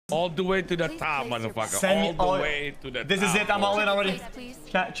All the way to the top, motherfucker. Send me All the way to the top. This is it. I'm all in already.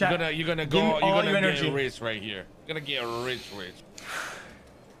 Chat. You're gonna go. You're gonna get rich right here. You're gonna get rich.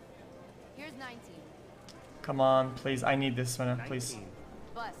 Here's 19. Come on, please. I need this one, please.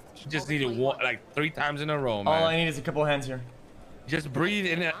 Bust. You just need it like 3 times in a row, man. All I need is a couple hands here. Just breathe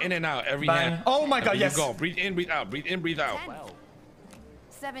in and out every Bang. hand. Oh my god, yes. Go. Breathe in, breathe out. Breathe in, breathe out.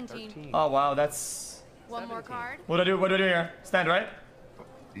 17. Oh wow, that's. One more card. What do I do? What do I do here? Stand, right?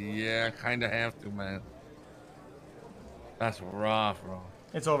 Yeah, kind of have to, man. That's rough, bro.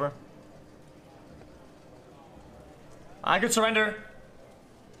 It's over. I could surrender.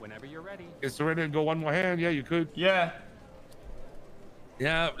 Whenever you're ready. It's ready to go one more hand. Yeah, you could. Yeah.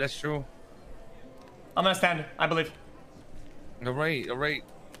 Yeah, that's true. I'm gonna stand. I believe. All right, all right.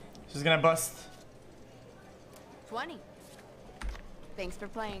 She's gonna bust. 20. Thanks for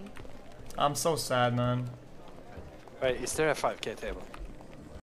playing. I'm so sad, man. Wait, is there a 5k table?